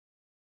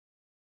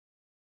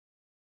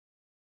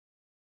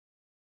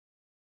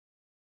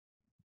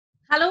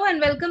Hello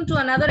and welcome to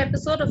another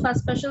episode of our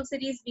special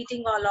series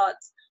Beating All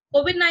Odds.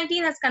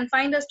 COVID-19 has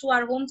confined us to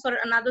our homes for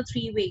another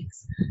 3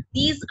 weeks.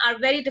 These are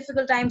very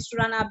difficult times to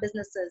run our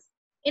businesses.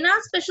 In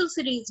our special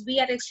series, we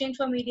at Exchange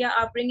for Media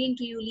are bringing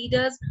to you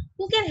leaders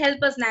who can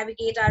help us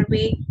navigate our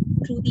way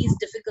through these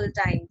difficult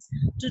times.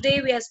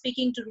 Today, we are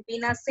speaking to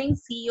Rubeena Singh,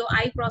 CEO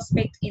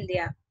iProspect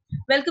India.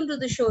 Welcome to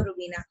the show,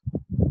 Rubeena.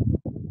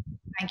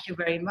 Thank you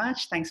very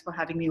much. Thanks for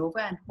having me over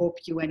and hope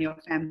you and your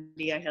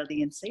family are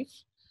healthy and safe.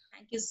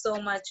 Thank you so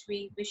much.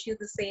 We wish you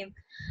the same.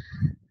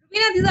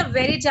 Rubeena, these are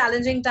very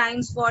challenging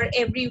times for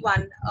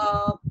everyone.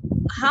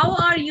 How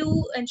are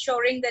you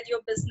ensuring that your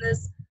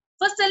business?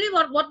 First, tell me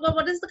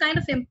what is the kind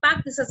of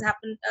impact this has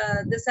happened.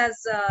 This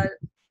has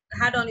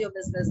had on your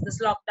business. This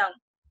lockdown.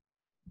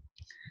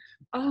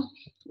 Oh,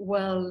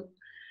 well,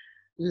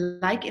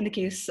 like in the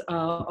case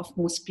of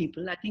most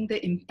people, I think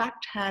the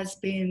impact has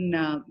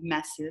been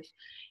massive.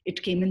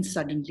 It came in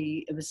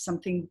suddenly. It is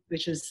something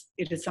which is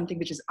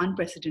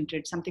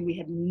unprecedented, something we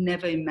had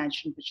never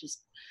imagined,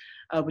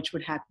 which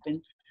would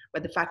happen.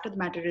 But the fact of the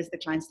matter is the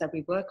clients that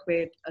we work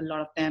with, a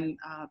lot of them,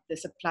 the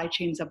supply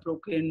chains are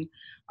broken.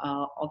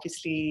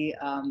 Obviously,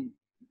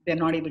 they're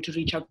not able to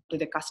reach out to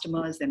their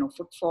customers. There are no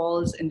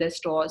footfalls in their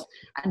stores,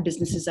 and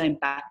businesses are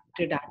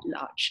impacted at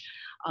large.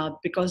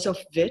 Because of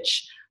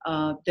which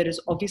there is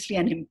obviously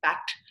an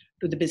impact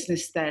to the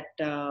business that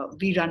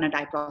we run at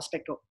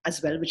iProspect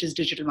as well, which is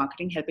digital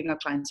marketing, helping our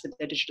clients with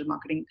their digital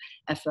marketing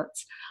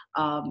efforts.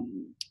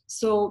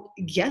 So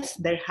yes,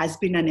 there has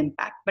been an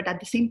impact, but at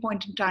the same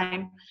point in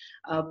time,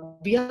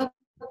 we are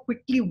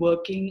quickly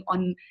working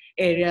on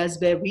areas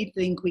where we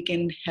think we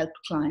can help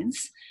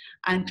clients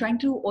and trying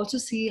to also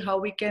see how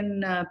we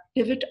can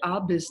pivot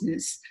our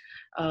business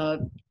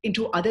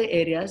into other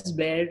areas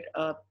where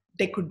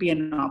there could be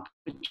an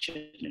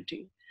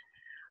opportunity.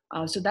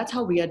 So that's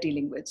how we are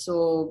dealing with.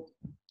 So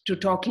to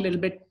talk a little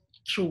bit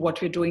through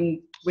what we're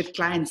doing with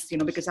clients,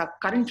 because our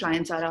current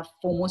clients are our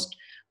foremost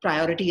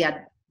priority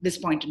at this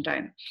point in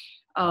time.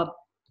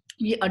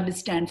 We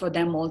understand for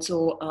them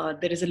also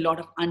there is a lot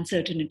of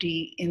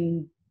uncertainty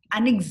and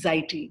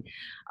anxiety.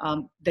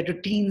 The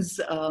routines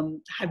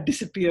have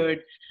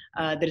disappeared.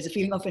 There is a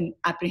feeling of an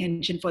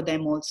apprehension for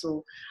them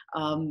also.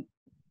 And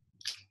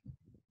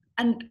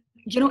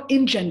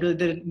in general,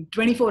 the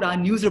 24-hour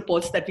news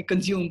reports that we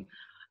consume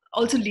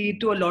also lead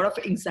to a lot of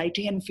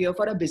anxiety and fear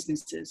for our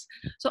businesses.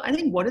 So I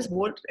think what is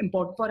more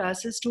important for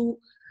us is to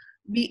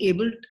be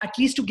able at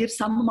least to give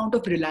some amount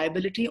of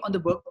reliability on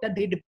the work that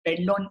they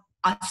depend on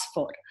us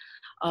for.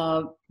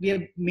 We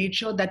have made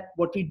sure that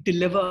what we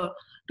deliver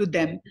to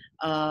them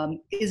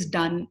is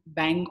done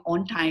bang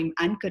on time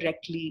and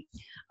correctly.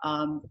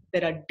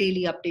 There are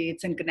daily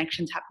updates and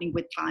connections happening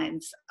with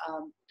clients.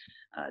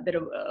 There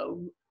are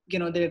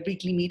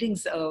weekly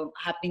meetings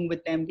happening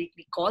with them,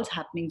 weekly calls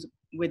happening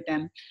with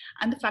them.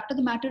 And the fact of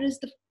the matter is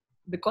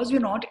because we're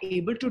not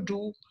able to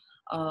do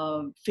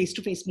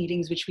face-to-face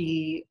meetings, which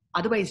we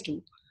otherwise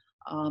do,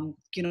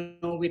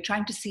 we're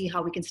trying to see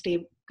how we can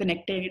stay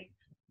connected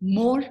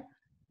more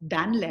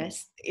than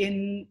less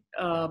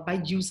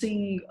by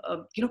using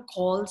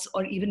calls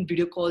or even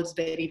video calls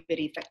very,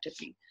 very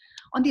effectively.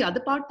 On the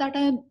other part that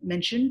I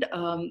mentioned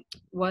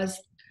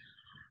was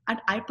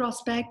at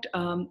iProspect,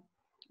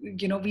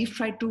 we've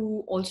tried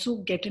to also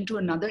get into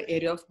another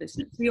area of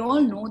business. We all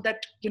know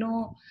that,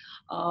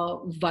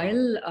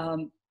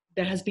 while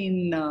there has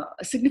been a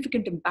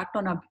significant impact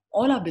on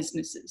all our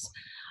businesses,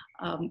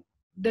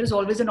 there's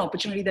always an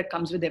opportunity that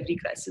comes with every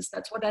crisis.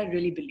 That's what I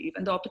really believe.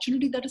 And the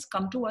opportunity that has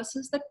come to us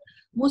is that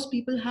most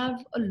people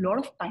have a lot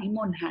of time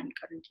on hand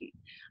currently.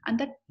 And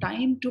that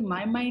time, to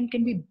my mind,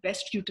 can be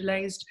best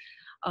utilized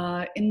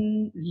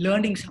in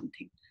learning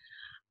something.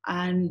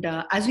 And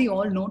as we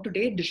all know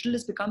today, digital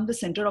has become the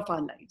center of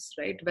our lives,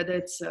 right? Whether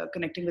it's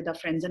connecting with our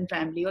friends and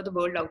family or the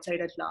world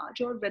outside at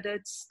large, or whether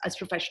it's as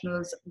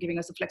professionals giving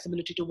us the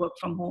flexibility to work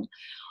from home,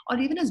 or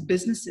even as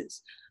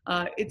businesses,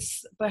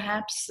 it's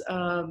perhaps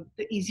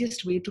the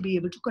easiest way to be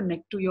able to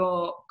connect to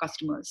your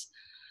customers.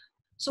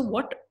 So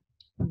what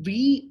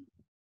we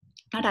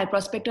at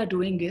iProspect are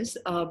doing is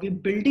we're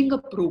building a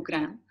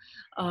program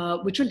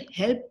which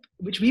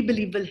we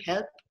believe will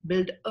help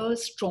build a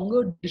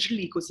stronger digital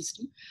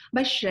ecosystem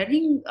by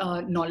sharing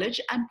knowledge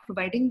and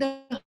providing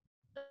the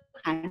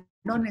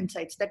hand-on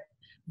insights that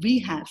we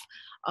have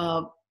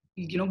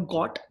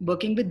got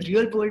working with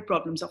real-world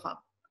problems of our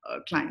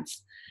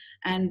clients.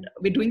 And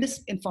we're doing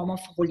this in form of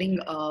holding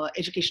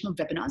educational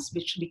webinars,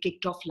 which we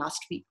kicked off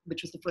last week,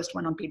 which was the first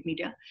one on paid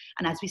media.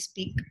 And as we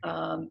speak,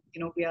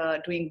 we are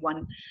doing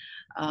one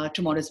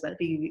tomorrow as well.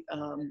 We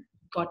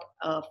got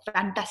a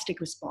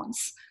fantastic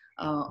response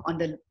on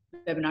the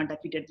webinar that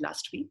we did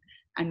last week.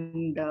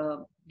 And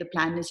the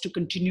plan is to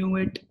continue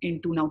it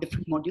into now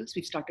different modules.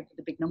 We've started with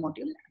the beginner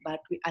module,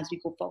 but as we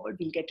go forward,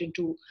 we'll get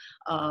into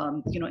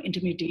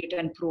intermediate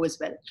and pro as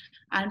well.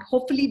 And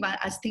hopefully,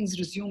 as things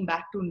resume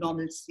back to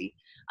normalcy,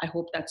 I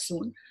hope that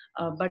soon,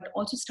 but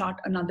also start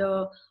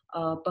another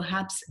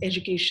perhaps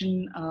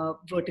education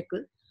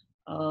vertical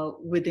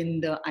within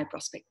the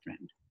iProspect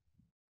brand.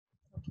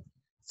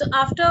 So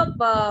after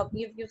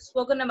you've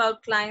spoken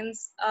about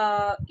clients,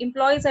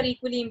 employees are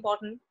equally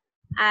important,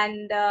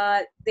 and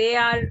they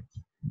are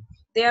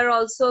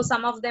also,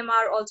 some of them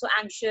are also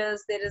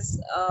anxious. There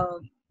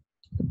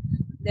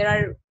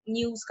are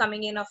news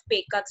coming in of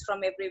pay cuts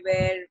from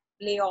everywhere,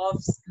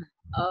 layoffs.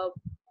 Uh,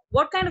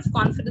 what kind of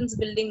confidence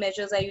building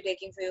measures are you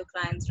taking for your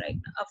clients right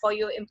now, for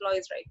your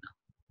employees right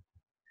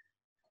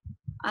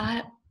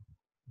I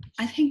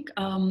I think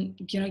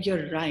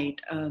you're right.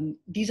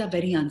 These are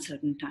very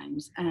uncertain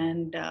times,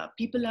 and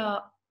people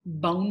are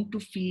bound to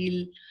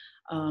feel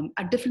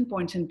at different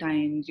points in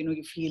time.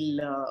 You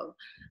feel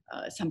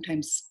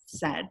sometimes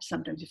sad,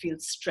 sometimes you feel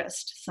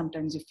stressed,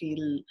 sometimes you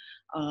feel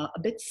a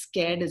bit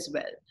scared as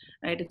well.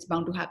 Right? It's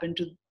bound to happen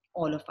to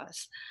all of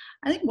us.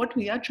 I think what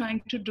we are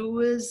trying to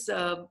do is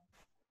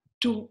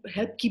to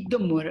help keep the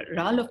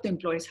morale of the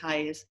employees high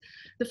is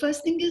the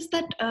first thing is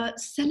that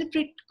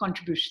celebrate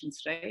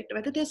contributions, right?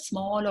 Whether they're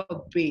small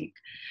or big.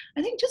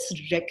 I think just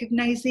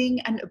recognizing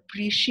and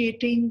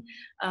appreciating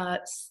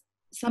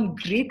some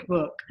great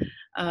work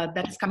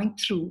that is coming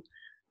through,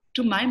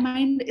 to my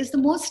mind, is the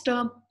most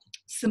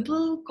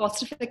simple,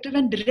 cost effective,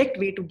 and direct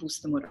way to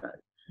boost the morale.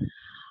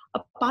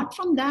 Apart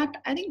from that,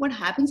 I think what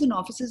happens in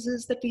offices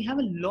is that we have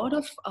a lot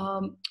of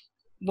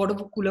water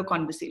cooler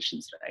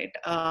conversations, right?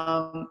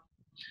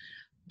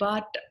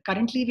 But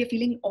currently we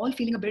are all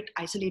feeling a bit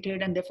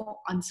isolated and therefore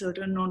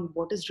uncertain on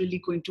what is really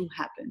going to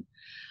happen.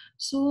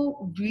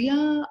 So we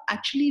are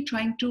actually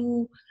trying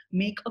to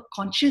make a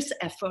conscious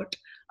effort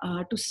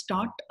to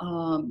start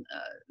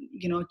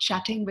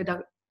chatting with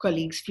our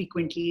colleagues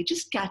frequently,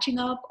 just catching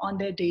up on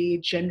their day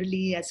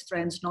generally as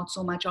friends, not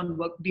so much on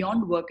work,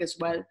 beyond work as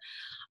well,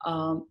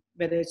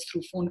 whether it's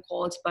through phone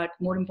calls, but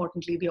more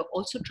importantly, we are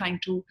also trying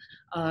to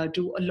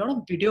do a lot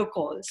of video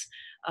calls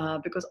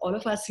because all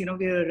of us,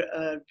 we're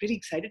really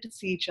excited to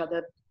see each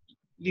other.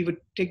 We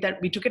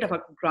took it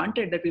for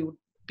granted that we would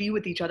be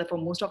with each other for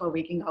most of our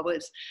waking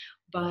hours,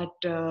 but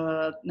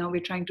now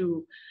we're trying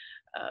to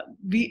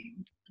we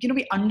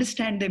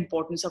understand the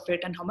importance of it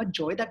and how much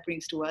joy that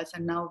brings to us,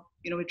 and now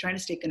we're trying to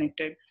stay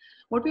connected.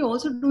 What we're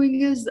also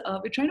doing is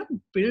we're trying to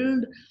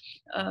build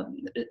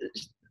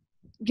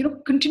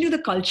continue the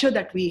culture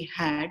that we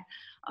had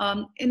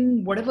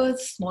in whatever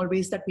small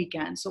ways that we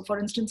can. So for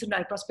instance, in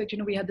iProspect,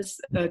 we had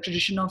this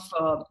tradition of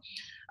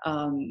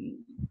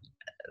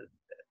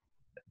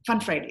Fun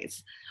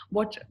Fridays.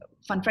 What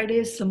Fun Friday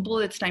is simple.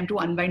 It's time to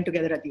unwind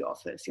together at the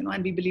office,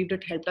 and we believed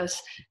it helped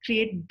us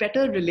create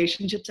better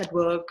relationships at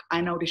work,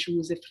 iron out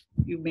issues if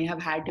you may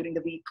have had during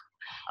the week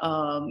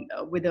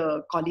with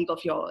a colleague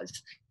of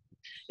yours.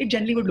 It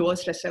generally would lower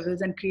stress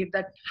levels and create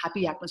that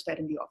happy atmosphere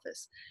in the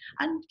office.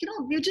 And,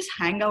 we would just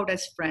hang out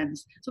as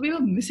friends. So we were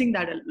missing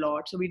that a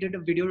lot. So we did a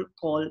video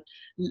call,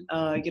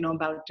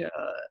 about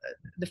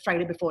the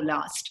Friday before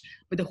last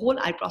with the whole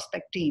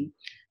iProspect team,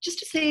 just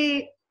to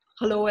say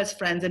hello as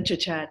friends and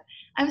chit chat.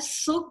 And it was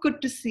so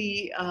good to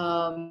see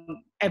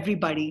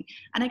everybody.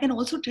 And I can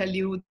also tell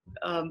you,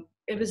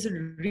 it was a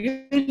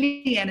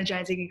really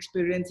energizing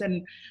experience,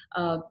 and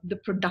the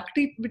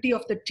productivity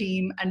of the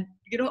team. And,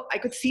 I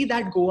could see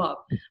that go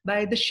up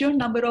by the sheer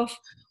number of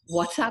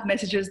WhatsApp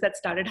messages that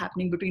started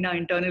happening between our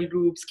internal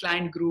groups,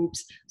 client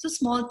groups. So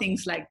small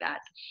things like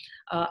that.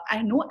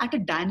 I know at a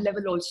DAN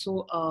level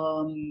also,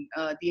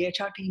 the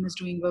HR team is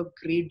doing a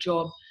great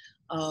job.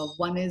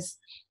 One is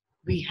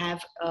we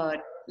have,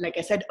 like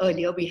I said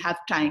earlier, we have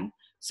time.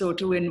 So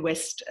to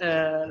invest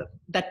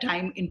that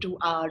time into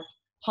our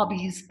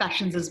hobbies,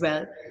 passions as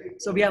well.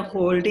 So we are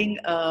holding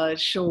a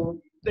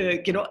show,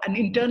 an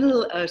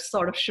internal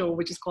sort of show,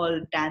 which is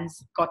called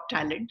Dan's Got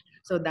Talent.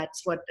 So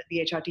that's what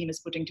the HR team is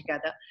putting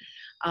together.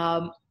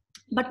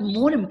 But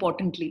more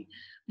importantly,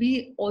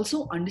 we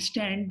also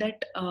understand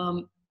that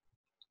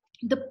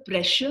the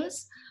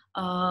pressures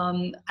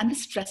and the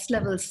stress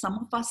levels some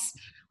of us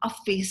are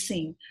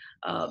facing,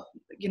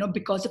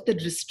 because of the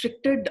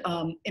restricted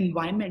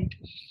environment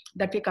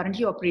that we're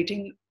currently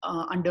operating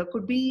under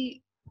could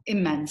be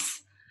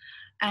immense.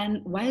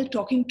 And while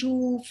talking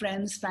to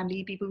friends,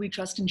 family, people we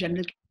trust in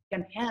general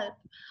can help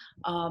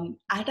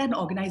at an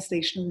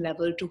organizational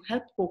level to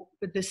help cope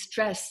with this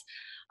stress,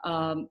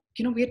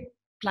 we're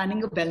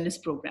planning a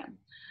wellness program.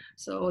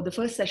 So the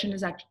first session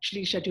is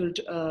actually scheduled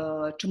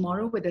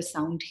tomorrow with a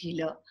sound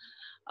healer.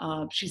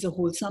 She's a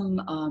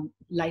wholesome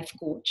life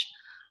coach,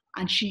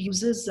 and she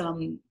uses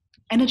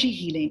energy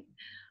healing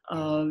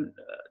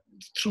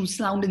through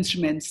sound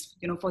instruments,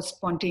 for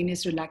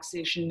spontaneous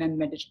relaxation and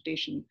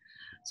meditation.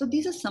 So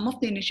these are some of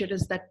the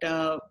initiatives that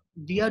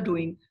we are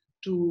doing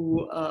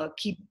to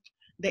keep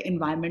the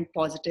environment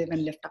positive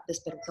and lift up the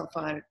spirits of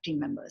our team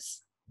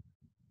members.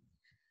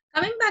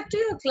 Coming back to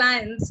your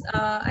clients,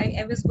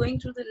 I was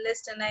going through the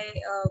list and I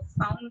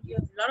found you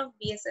have a lot of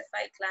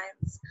BSFI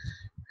clients.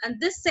 And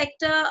this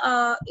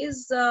sector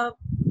is,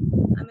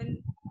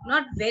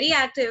 not very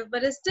active,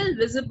 but is still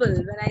visible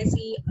when I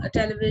see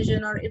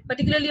television or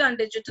particularly on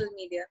digital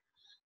media.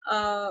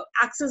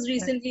 Access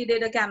recently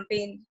did a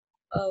campaign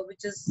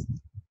which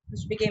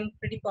became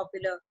pretty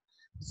popular.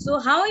 So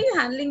how are you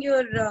handling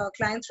your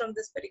clients from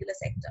this particular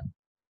sector?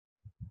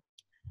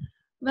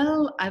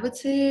 Well, I would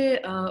say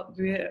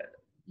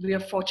we are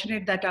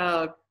fortunate that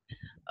our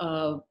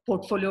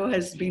portfolio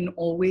has been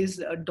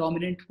always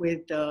dominant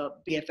with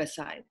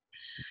BFSI,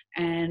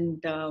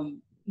 and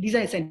these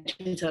are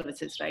essential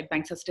services, right?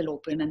 Banks are still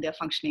open and they're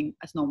functioning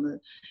as normal.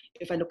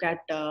 If I look at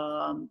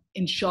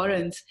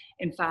insurance,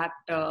 in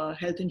fact,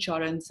 health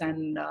insurance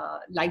and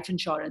life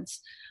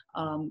insurance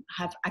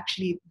have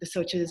actually, the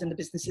searches and the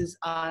businesses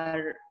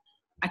are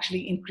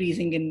actually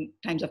increasing in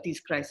times of these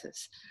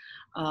crises.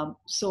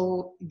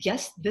 So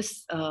yes,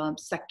 this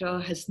sector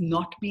has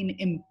not been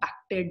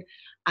impacted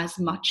as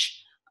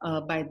much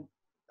by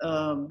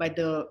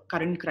the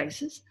current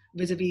crisis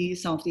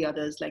vis-a-vis some of the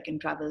others, like in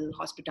travel,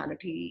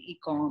 hospitality,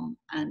 e-com,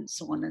 and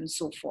so on and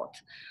so forth.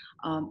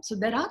 So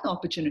there are the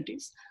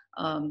opportunities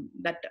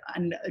that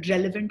and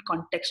relevant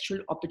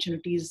contextual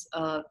opportunities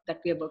that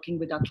we are working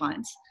with our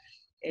clients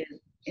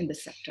in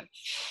this sector.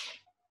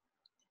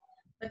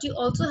 But you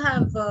also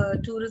have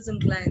tourism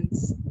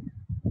clients.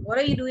 What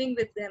are you doing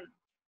with them?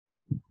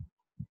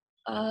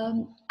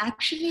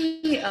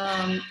 Actually,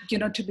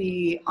 to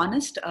be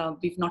honest,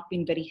 we've not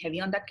been very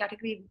heavy on that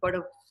category. We've got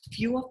a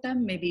few of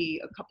them,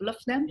 maybe a couple of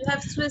them. You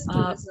have Swiss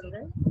tourism,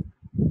 right?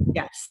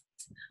 Yes.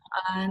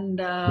 And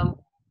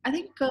I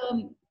think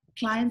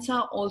clients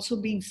are also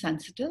being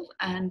sensitive,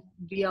 and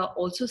we are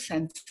also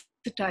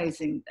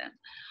sensitizing them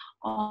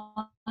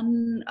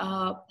on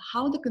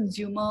how the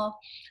consumer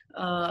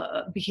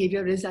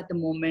behavior is at the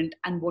moment,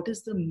 and what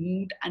is the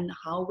mood, and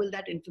how will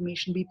that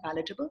information be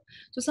palatable.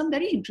 So some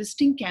very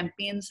interesting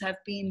campaigns have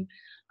been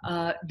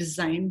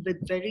designed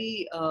with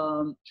very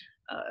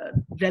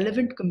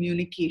relevant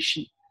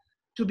communication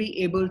to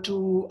be able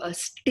to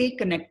stay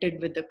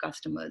connected with the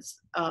customers.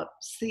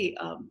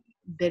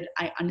 That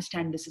I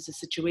understand this is a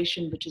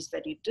situation which is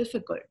very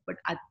difficult, but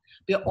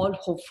we are all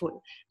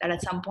hopeful that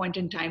at some point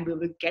in time we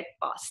will get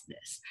past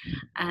this.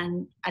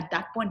 And at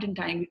that point in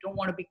time, we don't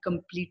want to be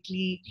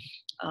completely,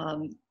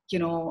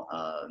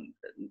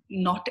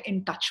 not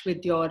in touch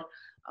with your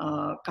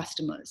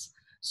customers.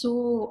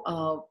 So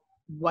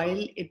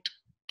while it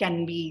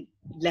can be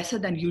lesser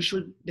than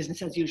usual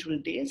business as usual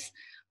days,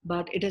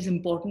 but it is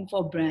important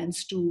for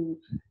brands to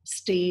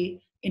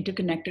stay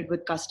interconnected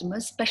with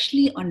customers,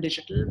 especially on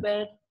digital,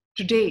 where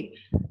today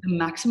the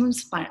maximum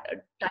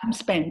time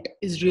spent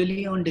is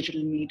really on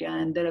digital media.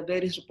 And there are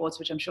various reports,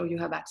 which I'm sure you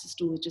have access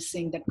to, which is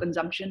saying that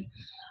consumption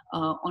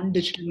on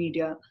digital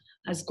media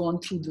has gone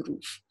through the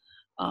roof.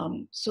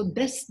 So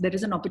there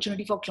is an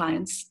opportunity for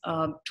clients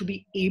to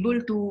be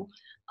able to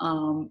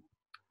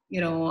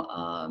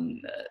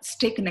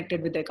stay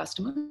connected with their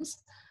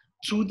customers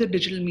through the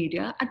digital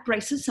media at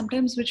prices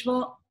sometimes which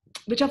are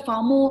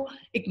far more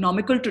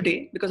economical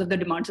today because of the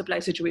demand supply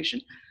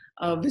situation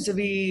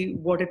vis-a-vis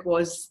what it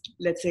was,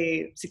 let's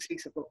say, 6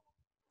 weeks ago.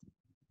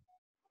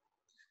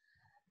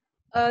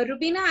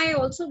 Rubeena, I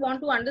also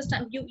want to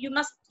understand,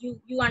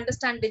 you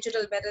understand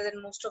digital better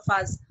than most of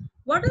us.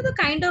 What are the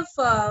kind of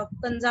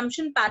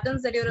consumption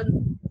patterns that you're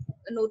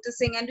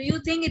noticing, and do you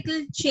think it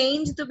will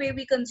change the way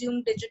we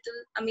consume digital?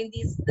 I mean,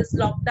 this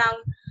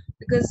lockdown,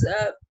 because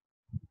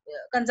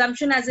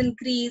consumption has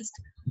increased.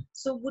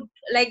 So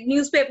like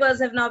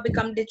newspapers have now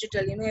become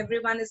digital.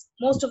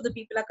 Most of the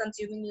people are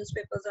consuming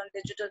newspapers on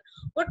digital.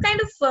 What kind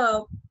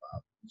of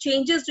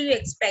changes do you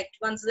expect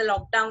once the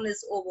lockdown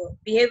is over?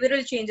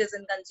 Behavioral changes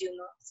in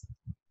consumers?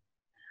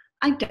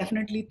 I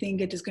definitely think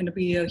it is going to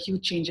be a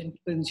huge change in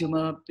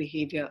consumer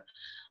behavior,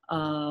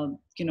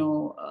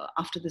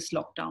 after this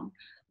lockdown.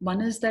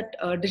 One is that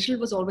digital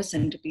was always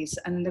centerpiece,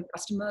 and the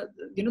customer,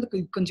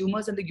 the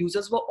consumers and the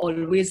users were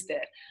always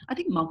there. I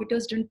think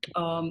marketers didn't,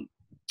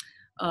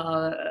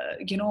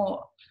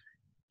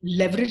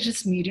 leverage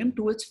this medium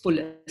to its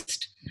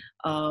fullest.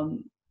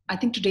 I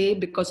think today,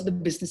 because of the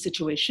business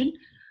situation,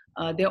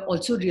 they're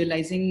also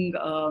realizing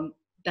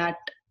that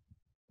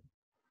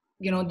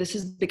this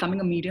is becoming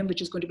a medium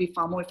which is going to be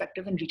far more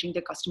effective in reaching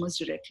their customers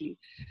directly.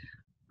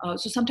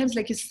 So sometimes,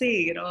 like you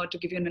say, to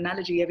give you an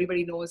analogy,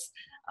 everybody knows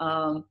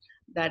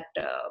that,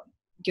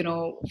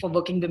 for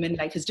working women,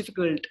 life is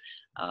difficult,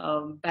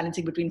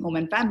 balancing between home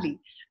and family,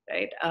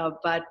 right?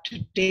 But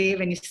today,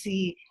 when you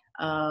see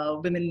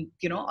women,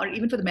 or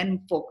even for the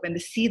men folk, when they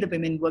see the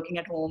women working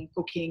at home,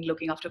 cooking,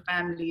 looking after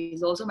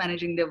families, also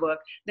managing their work,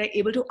 they're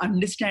able to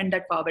understand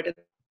that far better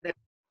than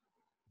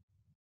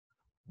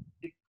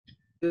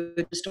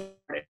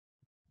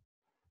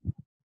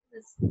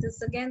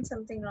This again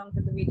something wrong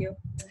with the video.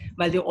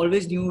 While they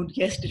always knew,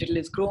 yes, digital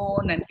is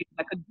grown and people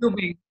are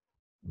consuming.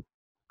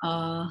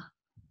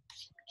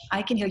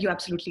 I can hear you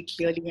absolutely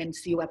clearly and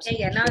see you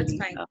absolutely Yeah, now clearly.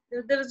 it's fine.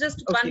 There was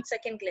just okay. 1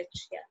 second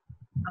glitch. Yeah.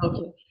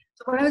 Okay.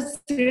 So what I was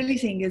really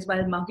saying is,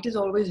 while marketers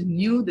always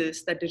knew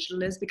this, that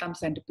digital has become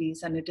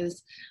centerpiece and it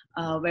is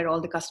where all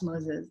the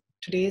customers is,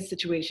 today's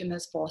situation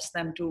has forced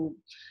them to,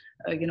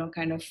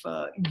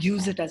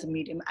 use it as a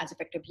medium as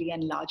effectively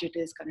and large it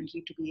is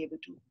currently to be able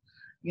to,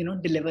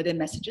 deliver their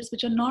messages,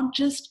 which are not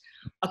just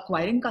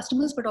acquiring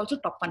customers, but also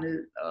top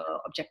funnel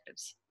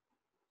objectives.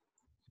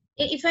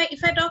 If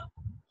I talk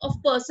of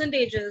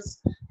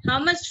percentages, how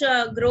much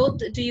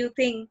growth do you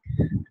think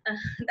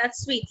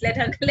That's sweet. Let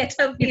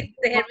her be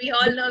there. We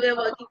all know we're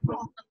working from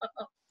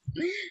home.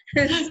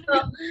 So,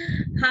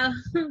 how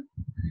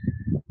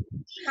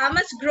how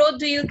much growth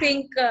do you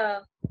think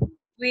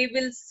we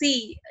will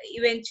see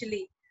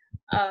eventually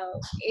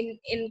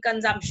in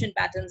consumption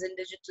patterns in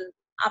digital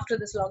after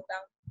this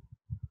lockdown?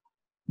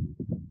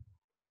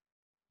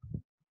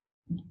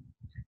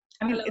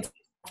 I mean, Hello. it's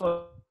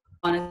for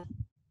honest,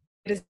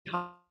 it is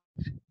hard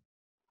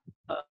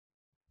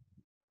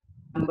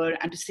number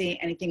and to say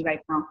anything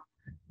right now.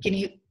 Can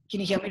you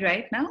hear me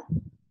right now?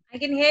 I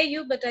can hear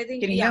you, but I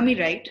think Can you hear me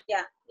right?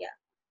 Yeah.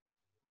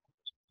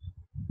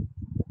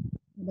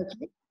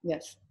 Okay.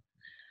 Yes.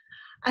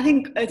 I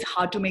think it's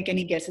hard to make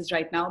any guesses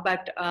right now,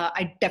 but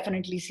I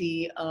definitely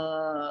see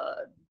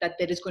that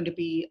there is going to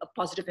be a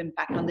positive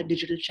impact on the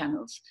digital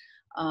channels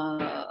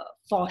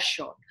for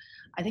sure.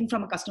 I think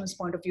from a customer's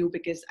point of view,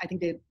 because I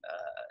think they're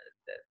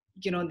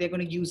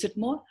going to use it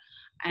more,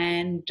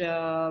 and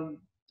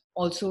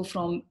also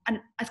and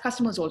as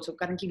customers also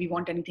currently we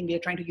want anything we are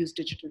trying to use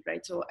digital,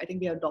 right? So I think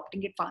we are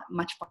adopting it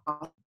much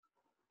faster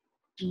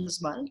as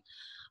well.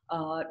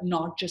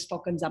 Not just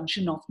for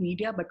consumption of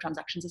media, but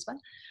transactions as well.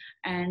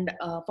 And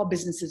for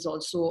businesses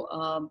also,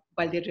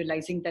 while they're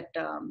realizing that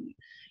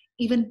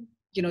even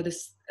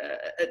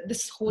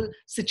this whole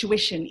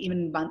situation,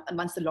 even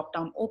once the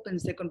lockdown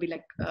opens, they're going to be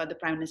like the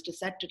Prime Minister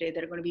said today,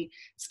 there are going to be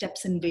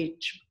steps in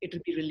which it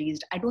will be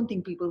released. I don't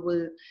think people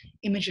will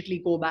immediately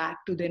go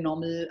back to their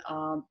normal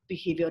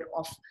behavior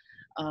of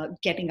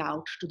getting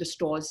out to the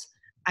stores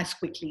as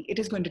quickly. It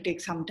is going to take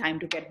some time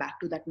to get back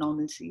to that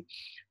normalcy.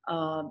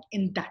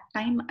 In that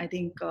time, I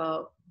think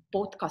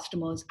both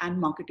customers and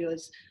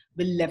marketers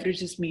will leverage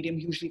this medium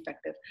hugely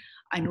effective.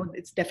 I know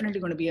it's definitely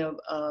going to be a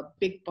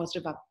big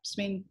positive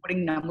upswing.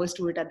 Putting numbers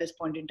to it at this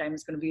point in time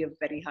is going to be a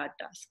very hard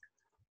task.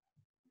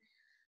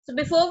 So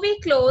before we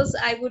close,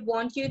 I would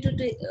want you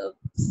to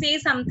say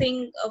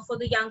something for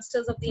the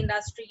youngsters of the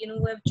industry,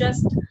 who have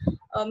just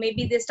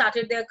maybe they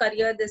started their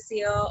career this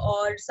year,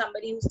 or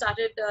somebody who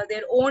started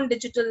their own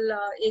digital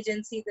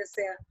agency this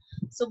year.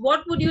 So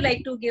what would you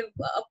like to give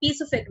a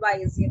piece of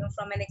advice,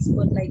 from an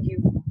expert like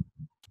you?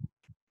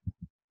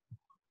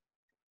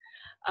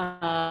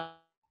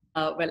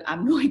 Well,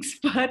 I'm no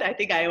expert. I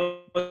think I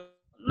was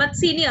much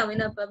senior,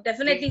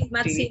 definitely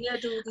much senior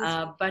to these.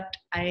 But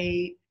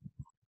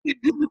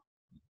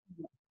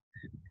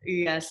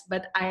yes,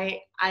 but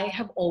I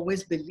have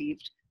always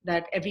believed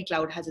that every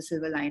cloud has a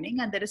silver lining,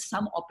 and there is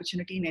some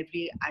opportunity in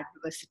every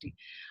adversity.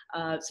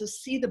 So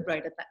see the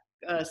brighter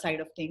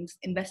side of things,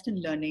 invest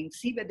in learning,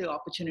 see where the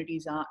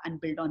opportunities are, and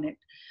build on it.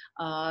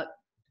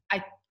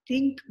 I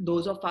think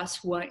those of us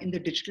who are in the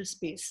digital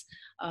space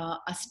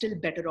are still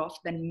better off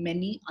than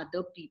many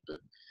other people,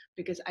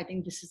 because I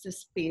think this is a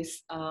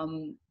space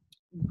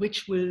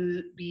which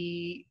will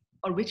be,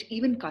 or which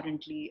even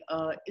currently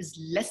is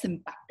less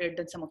impacted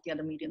than some of the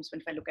other mediums.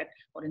 When if I look at,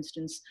 for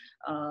instance,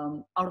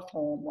 out of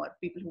home or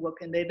people who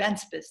work in the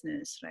events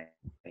business, right?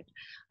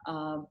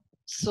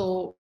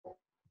 So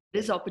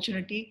there is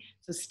opportunity.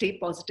 So stay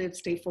positive,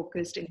 stay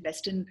focused,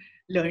 invest in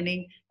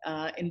learning,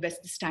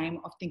 invest this time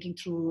of thinking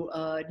through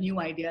new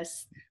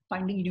ideas,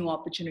 finding new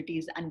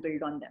opportunities, and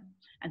build on them,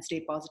 and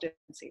stay positive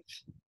and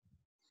safe.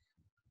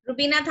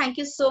 Rubeena, thank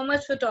you so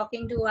much for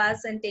talking to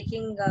us and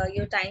taking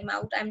your time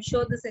out. I'm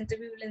sure this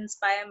interview will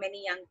inspire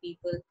many young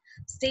people.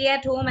 Stay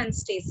at home and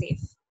stay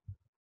safe.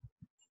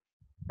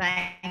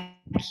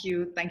 Thank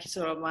you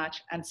so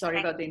much, and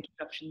sorry about the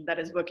interruption. That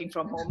is working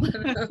from home.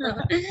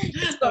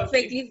 It's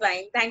perfectly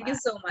fine. Thank you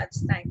so much.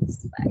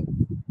 Thanks. Bye.